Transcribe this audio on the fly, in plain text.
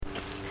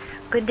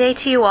Good day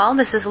to you all.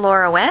 This is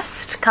Laura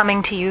West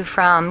coming to you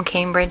from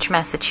Cambridge,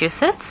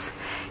 Massachusetts.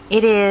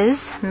 It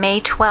is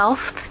May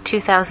 12th,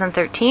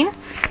 2013.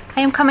 I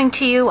am coming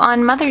to you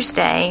on Mother's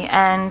Day,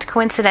 and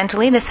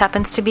coincidentally, this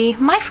happens to be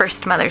my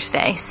first Mother's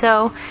Day.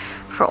 So,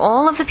 for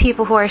all of the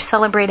people who are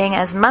celebrating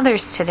as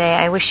mothers today,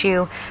 I wish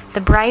you the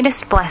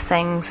brightest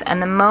blessings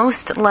and the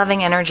most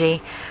loving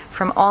energy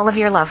from all of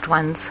your loved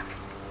ones.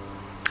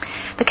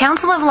 The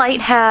Council of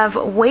Light have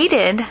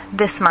waited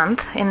this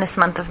month, in this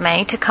month of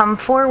May, to come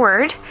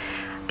forward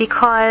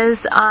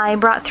because I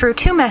brought through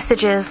 2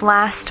 messages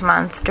last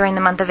month during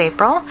the month of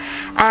April,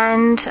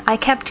 and I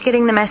kept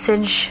getting the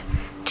message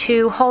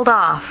to hold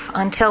off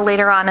until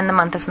later on in the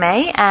month of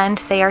May, and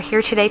they are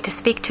here today to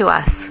speak to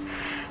us.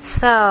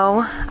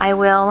 So I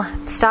will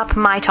stop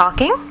my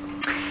talking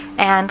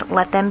and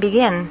let them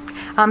begin.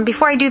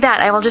 Before I do that,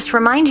 I will just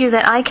remind you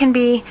that I can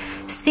be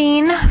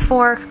seen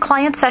for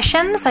client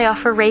sessions. I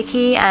offer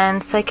Reiki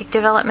and psychic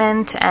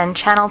development and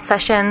channeled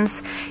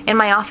sessions in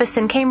my office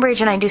in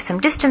Cambridge, and I do some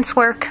distance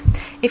work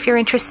if you're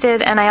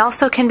interested. And I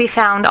also can be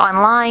found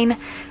online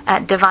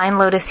at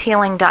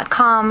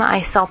DivineLotusHealing.com. I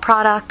sell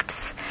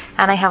products,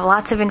 and I have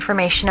lots of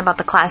information about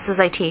the classes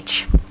I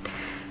teach.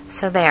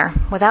 So there.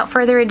 Without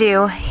further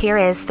ado, here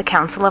is the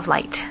Council of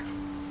Light.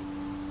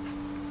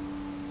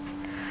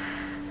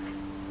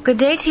 Good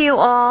day to you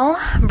all.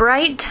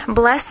 Bright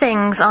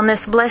blessings on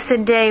this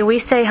blessed day. We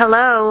say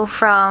hello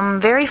from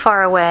very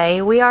far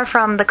away. We are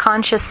from the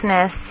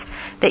consciousness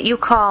that you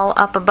call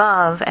up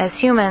above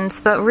as humans,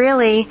 but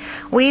really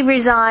we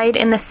reside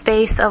in the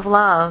space of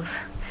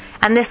love.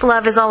 And this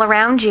love is all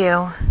around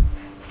you,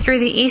 through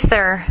the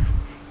ether,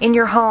 in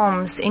your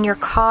homes, in your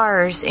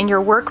cars, in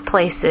your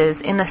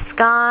workplaces, in the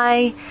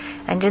sky,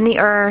 and in the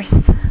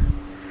earth.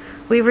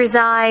 We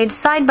reside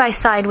side by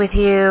side with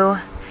you,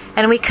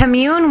 and we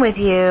commune with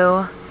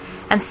you,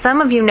 and some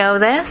of you know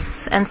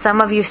this, and some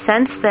of you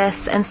sense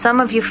this, and some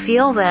of you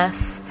feel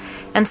this,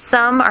 and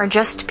some are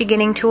just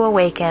beginning to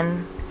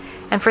awaken.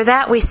 And for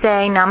that we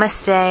say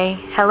namaste,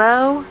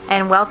 hello,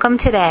 and welcome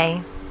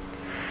today.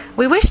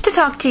 We wish to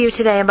talk to you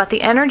today about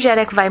the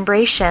energetic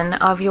vibration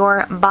of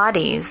your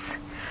bodies,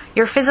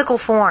 your physical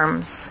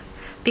forms,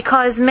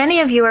 because many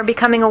of you are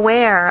becoming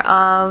aware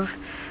of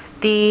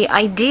the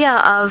idea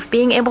of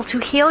being able to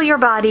heal your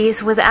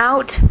bodies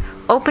without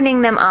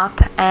opening them up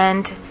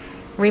and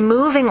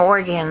removing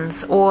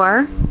organs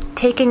or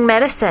taking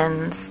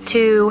medicines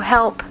to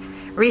help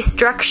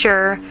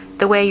restructure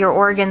the way your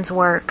organs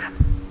work.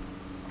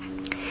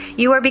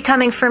 You are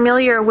becoming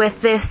familiar with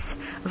this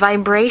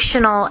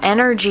vibrational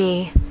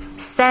energy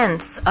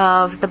sense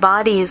of the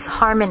body's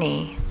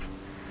harmony.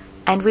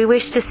 And we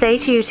wish to say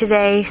to you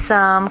today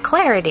some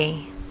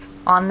clarity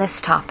on this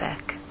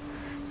topic.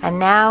 And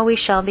now we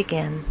shall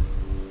begin.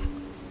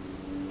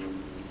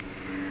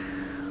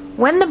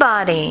 When the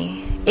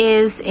body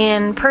is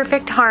in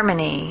perfect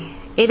harmony,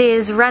 it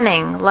is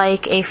running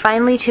like a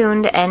finely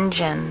tuned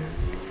engine.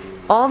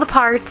 All the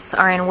parts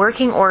are in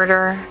working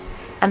order,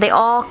 and they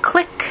all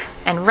click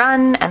and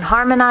run and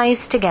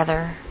harmonize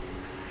together.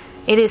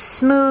 It is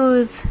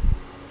smooth.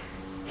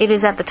 It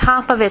is at the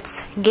top of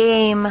its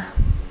game.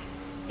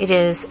 It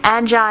is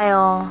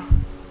agile.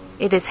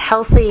 It is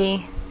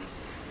healthy.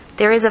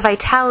 There is a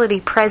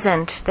vitality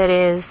present that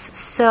is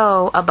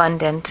so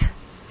abundant.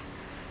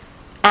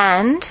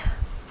 And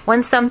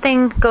when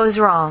something goes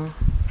wrong,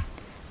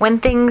 when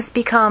things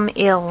become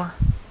ill,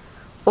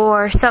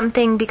 or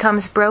something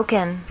becomes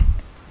broken,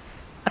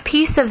 a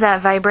piece of that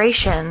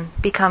vibration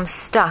becomes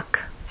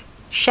stuck,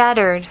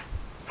 shattered,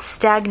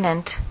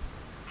 stagnant,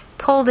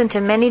 pulled into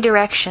many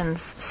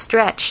directions,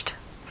 stretched.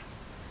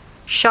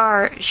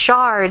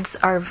 Shards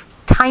of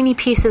tiny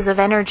pieces of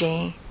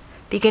energy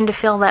begin to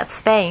fill that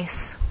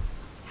space.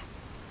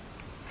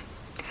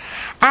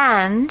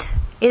 And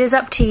it is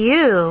up to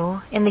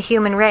you in the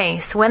human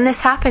race, when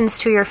this happens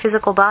to your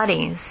physical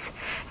bodies,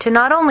 to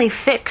not only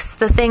fix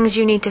the things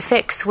you need to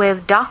fix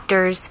with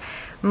doctors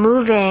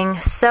moving,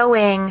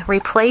 sewing,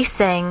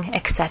 replacing,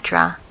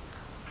 etc.,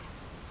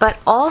 but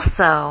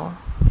also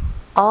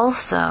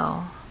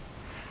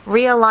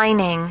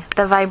realigning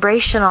the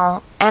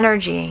vibrational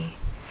energy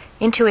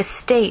into a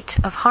state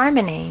of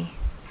harmony.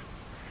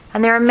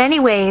 And there are many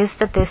ways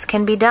that this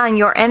can be done.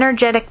 Your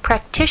energetic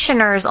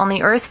practitioners on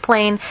the earth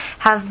plane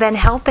have been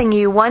helping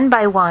you one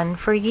by one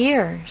for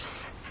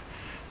years.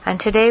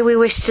 And today we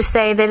wish to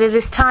say that it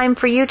is time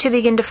for you to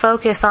begin to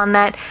focus on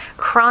that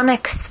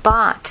chronic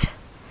spot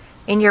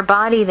in your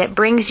body that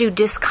brings you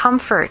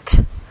discomfort,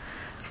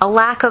 a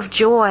lack of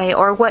joy,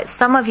 or what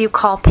some of you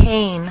call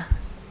pain.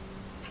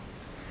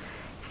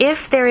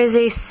 If there is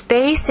a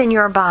space in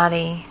your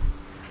body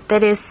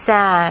that is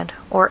sad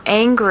or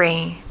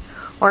angry,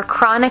 or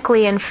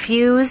chronically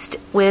infused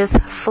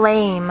with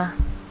flame,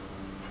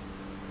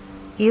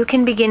 you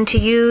can begin to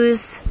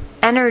use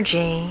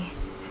energy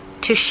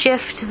to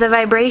shift the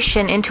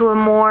vibration into a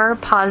more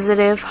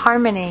positive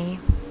harmony.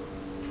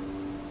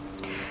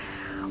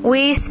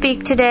 We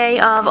speak today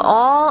of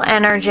all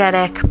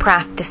energetic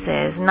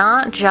practices,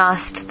 not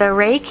just the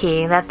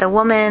Reiki that the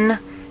woman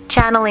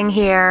channeling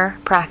here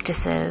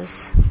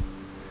practices.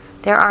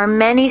 There are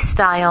many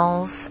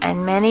styles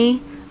and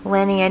many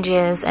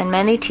lineages and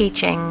many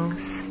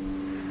teachings.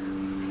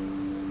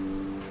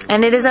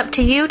 And it is up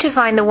to you to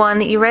find the one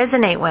that you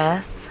resonate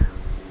with.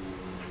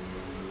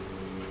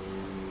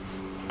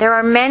 There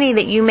are many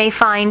that you may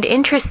find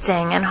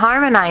interesting and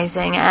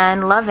harmonizing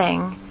and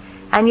loving,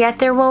 and yet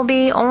there will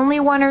be only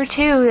one or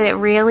two that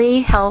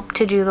really help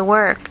to do the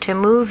work, to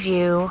move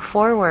you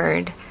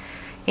forward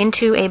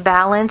into a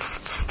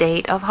balanced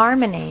state of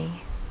harmony.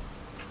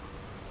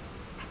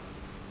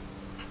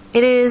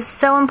 It is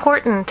so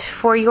important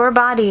for your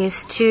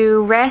bodies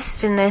to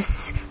rest in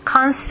this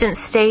constant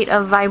state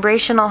of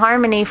vibrational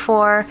harmony,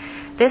 for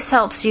this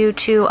helps you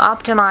to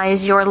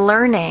optimize your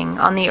learning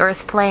on the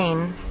earth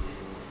plane.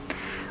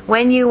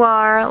 When you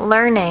are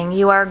learning,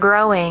 you are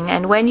growing,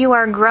 and when you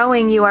are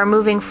growing, you are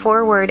moving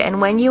forward, and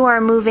when you are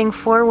moving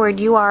forward,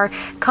 you are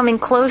coming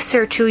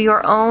closer to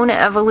your own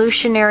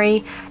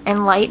evolutionary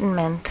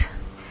enlightenment,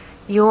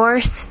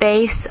 your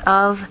space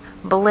of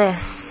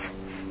bliss,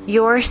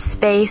 your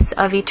space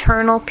of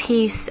eternal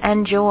peace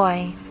and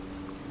joy.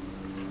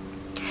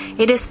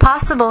 It is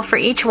possible for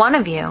each one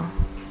of you,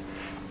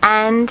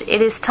 and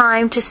it is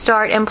time to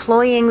start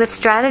employing the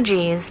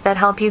strategies that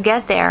help you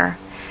get there.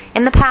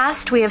 In the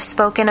past, we have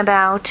spoken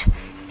about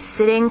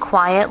sitting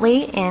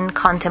quietly in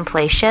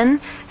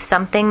contemplation,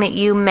 something that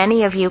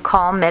many of you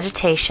call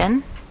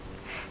meditation.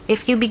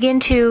 If you begin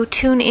to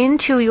tune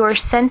into your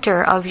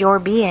center of your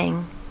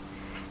being,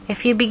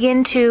 if you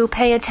begin to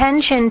pay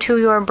attention to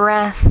your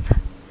breath,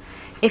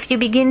 if you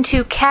begin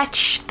to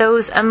catch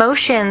those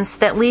emotions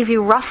that leave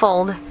you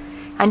ruffled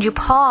and you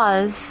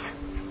pause,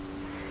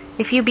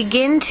 if you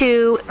begin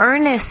to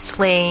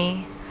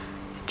earnestly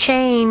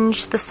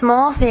change the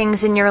small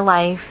things in your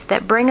life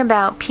that bring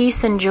about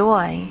peace and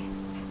joy,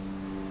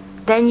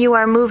 then you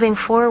are moving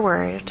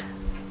forward.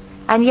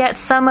 And yet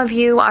some of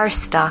you are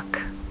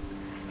stuck.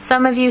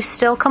 Some of you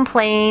still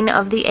complain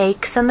of the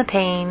aches and the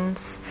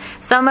pains.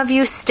 Some of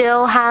you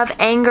still have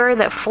anger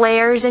that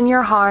flares in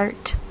your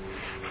heart.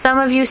 Some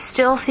of you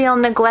still feel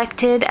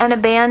neglected and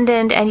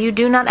abandoned, and you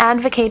do not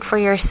advocate for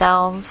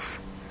yourselves.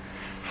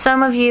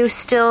 Some of you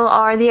still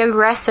are the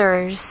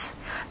aggressors,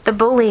 the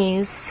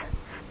bullies,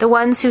 the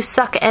ones who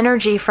suck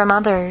energy from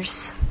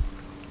others.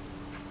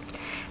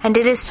 And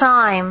it is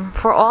time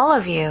for all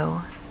of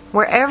you,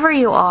 wherever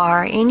you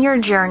are in your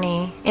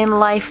journey in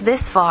life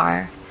this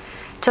far,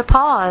 to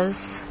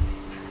pause,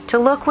 to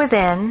look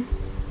within,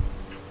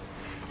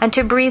 and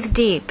to breathe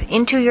deep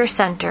into your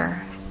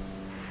center.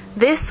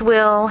 This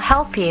will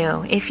help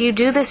you, if you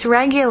do this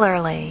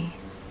regularly,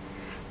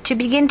 to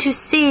begin to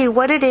see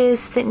what it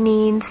is that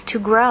needs to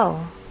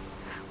grow,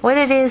 what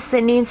it is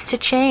that needs to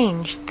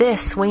change.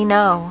 This we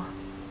know.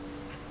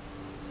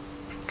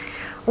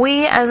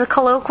 We, as a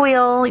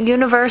colloquial,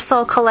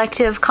 universal,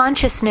 collective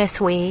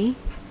consciousness, we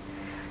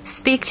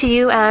speak to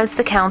you as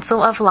the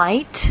Council of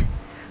Light.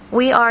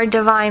 We are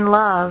divine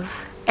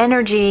love,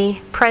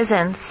 energy,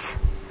 presence.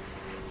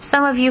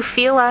 Some of you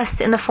feel us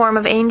in the form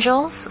of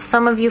angels.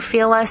 Some of you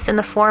feel us in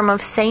the form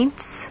of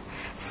saints.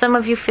 Some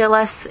of you feel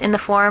us in the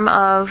form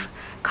of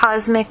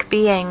cosmic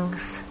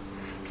beings.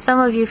 Some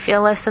of you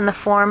feel us in the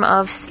form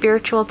of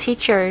spiritual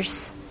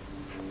teachers.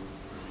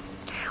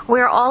 We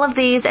are all of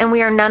these and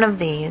we are none of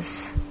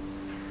these.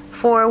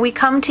 For we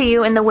come to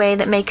you in the way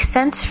that makes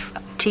sense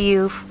to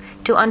you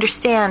to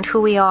understand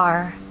who we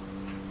are.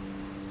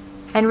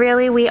 And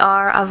really we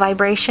are a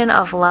vibration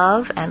of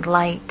love and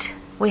light.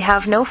 We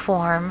have no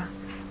form.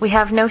 We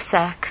have no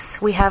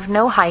sex. We have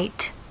no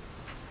height.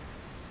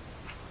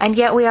 And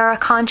yet we are a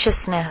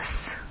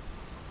consciousness,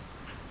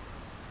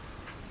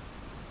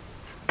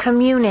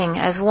 communing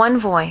as one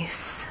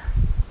voice,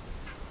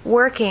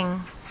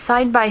 working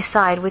side by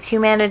side with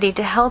humanity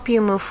to help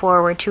you move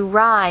forward, to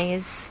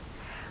rise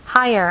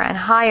higher and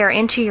higher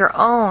into your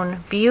own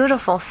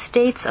beautiful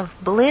states of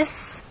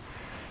bliss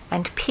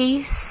and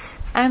peace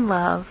and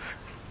love.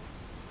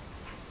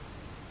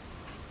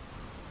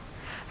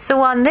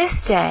 So on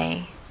this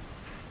day,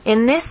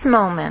 in this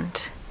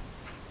moment,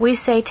 we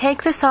say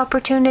take this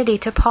opportunity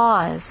to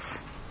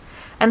pause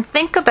and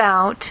think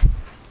about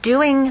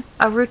doing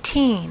a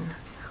routine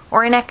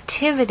or an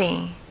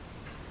activity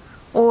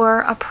or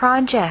a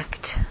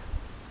project.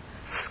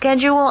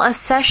 Schedule a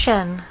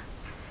session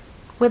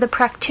with a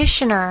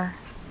practitioner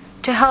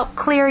to help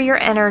clear your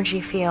energy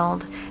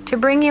field, to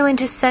bring you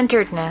into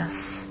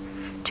centeredness,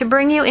 to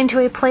bring you into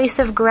a place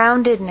of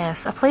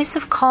groundedness, a place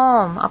of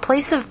calm, a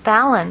place of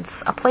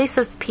balance, a place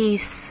of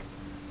peace.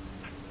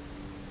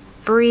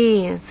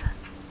 Breathe,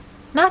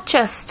 not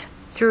just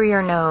through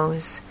your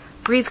nose.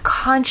 Breathe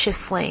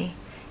consciously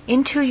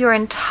into your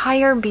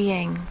entire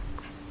being.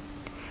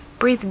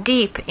 Breathe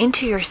deep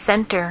into your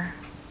center.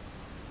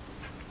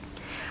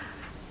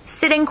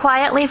 Sitting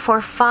quietly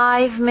for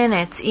 5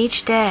 minutes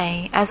each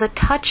day as a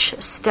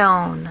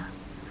touchstone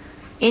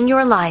in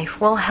your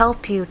life will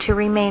help you to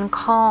remain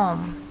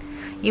calm.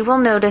 You will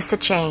notice a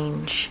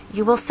change.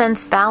 You will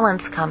sense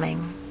balance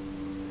coming.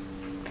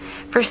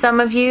 For some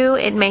of you,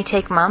 it may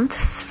take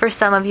months. For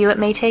some of you, it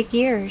may take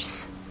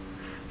years.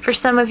 For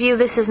some of you,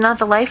 this is not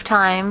the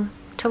lifetime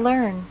to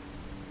learn.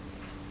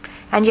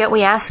 and yet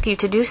we ask you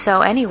to do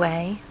so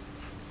anyway.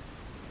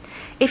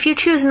 If you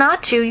choose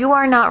not to, you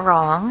are not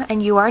wrong,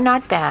 and you are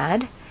not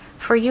bad,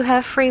 for you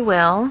have free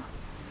will,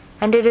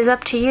 and it is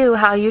up to you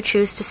how you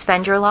choose to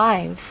spend your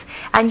lives.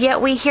 And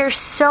yet we hear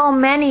so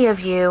many of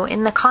you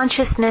in the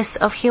consciousness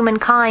of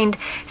humankind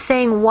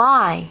saying,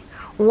 why?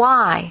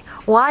 Why?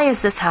 Why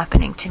is this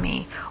happening to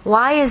me?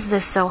 Why is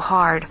this so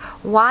hard?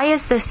 Why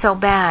is this so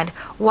bad?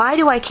 Why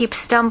do I keep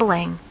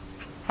stumbling?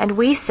 And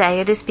we say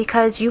it is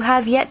because you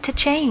have yet to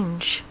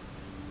change.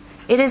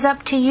 It is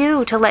up to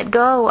you to let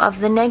go of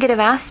the negative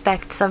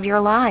aspects of your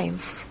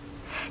lives.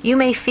 You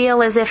may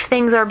feel as if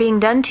things are being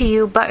done to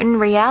you, but in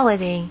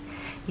reality,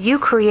 you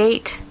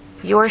create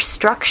your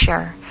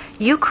structure.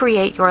 You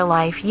create your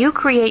life. You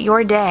create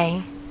your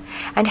day.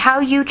 And how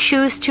you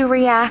choose to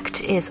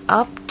react is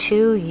up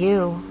to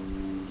you.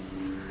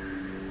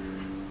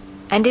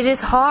 And it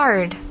is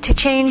hard to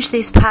change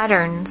these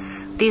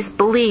patterns, these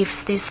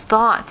beliefs, these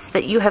thoughts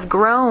that you have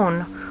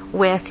grown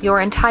with your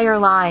entire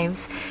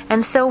lives.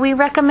 And so we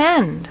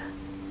recommend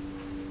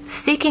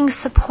seeking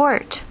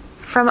support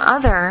from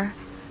other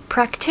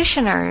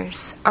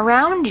practitioners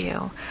around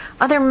you,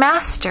 other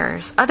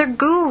masters, other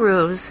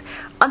gurus,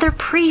 other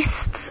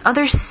priests,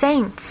 other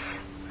saints,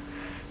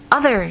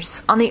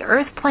 others on the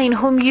earth plane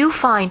whom you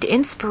find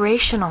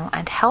inspirational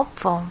and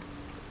helpful.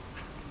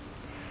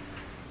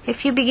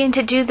 If you begin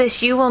to do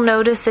this, you will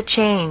notice a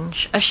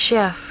change, a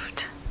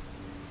shift,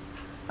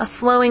 a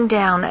slowing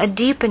down, a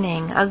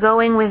deepening, a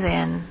going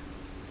within.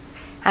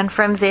 And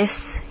from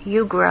this,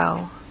 you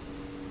grow.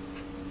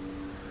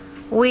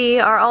 We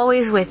are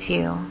always with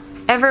you,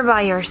 ever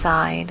by your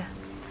side,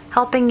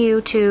 helping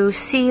you to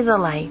see the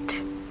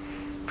light.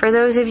 For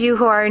those of you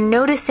who are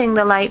noticing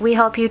the light, we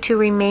help you to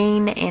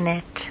remain in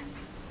it.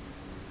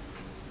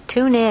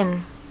 Tune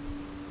in.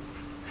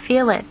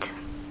 Feel it.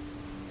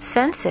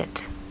 Sense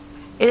it.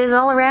 It is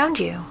all around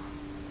you.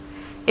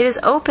 It is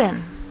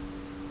open.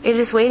 It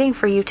is waiting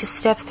for you to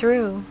step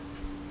through.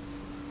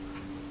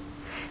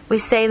 We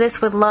say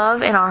this with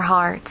love in our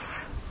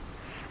hearts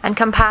and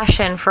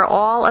compassion for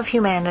all of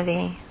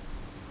humanity.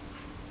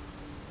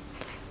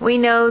 We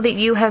know that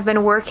you have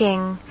been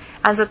working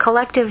as a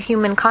collective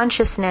human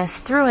consciousness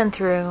through and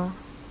through.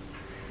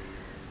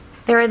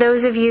 There are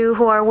those of you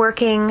who are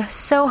working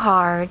so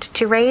hard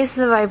to raise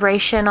the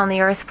vibration on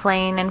the earth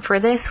plane, and for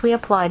this we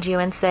applaud you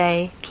and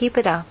say, keep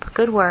it up,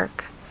 good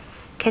work.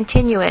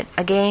 Continue it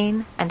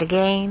again and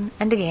again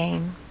and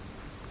again.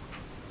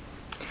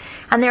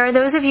 And there are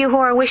those of you who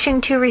are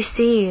wishing to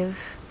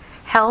receive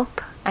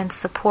help and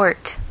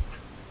support.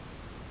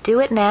 Do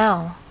it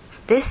now.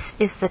 This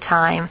is the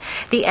time.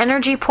 The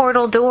energy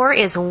portal door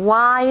is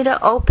wide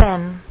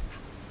open.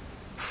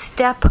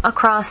 Step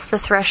across the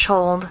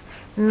threshold.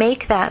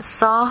 Make that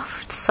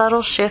soft,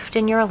 subtle shift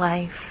in your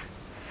life.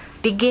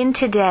 Begin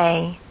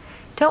today.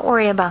 Don't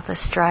worry about the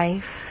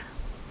strife.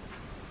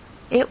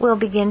 It will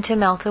begin to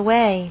melt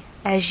away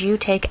as you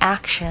take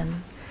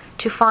action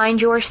to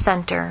find your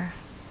center.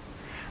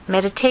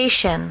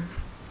 Meditation,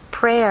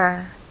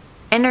 prayer,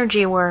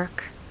 energy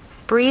work,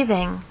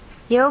 breathing,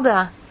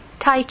 yoga,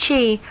 Tai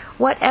Chi,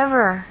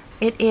 whatever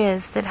it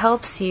is that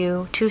helps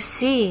you to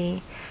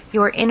see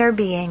your inner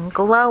being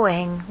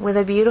glowing with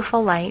a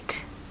beautiful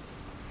light.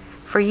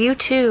 For you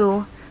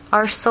too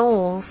are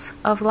souls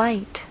of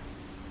light.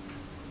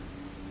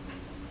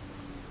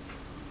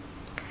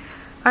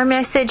 Our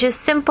message is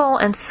simple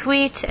and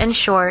sweet and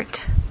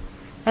short,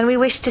 and we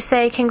wish to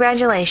say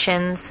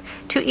congratulations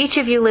to each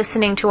of you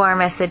listening to our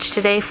message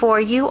today, for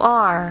you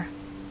are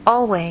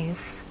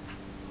always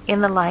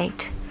in the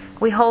light.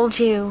 We hold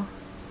you.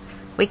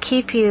 We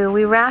keep you,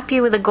 we wrap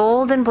you with a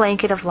golden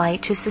blanket of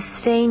light to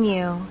sustain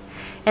you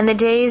in the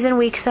days and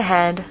weeks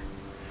ahead,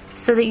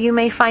 so that you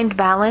may find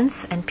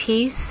balance and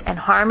peace and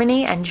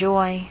harmony and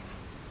joy.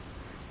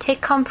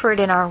 Take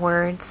comfort in our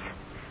words.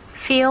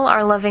 Feel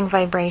our loving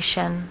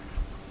vibration.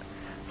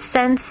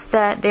 Sense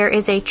that there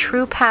is a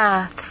true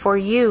path for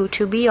you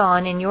to be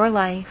on in your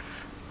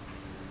life.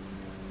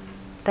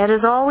 That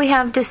is all we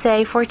have to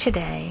say for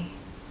today.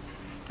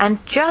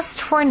 And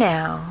just for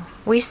now,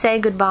 we say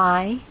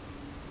goodbye,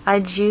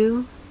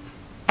 adieu,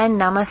 and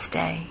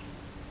namaste.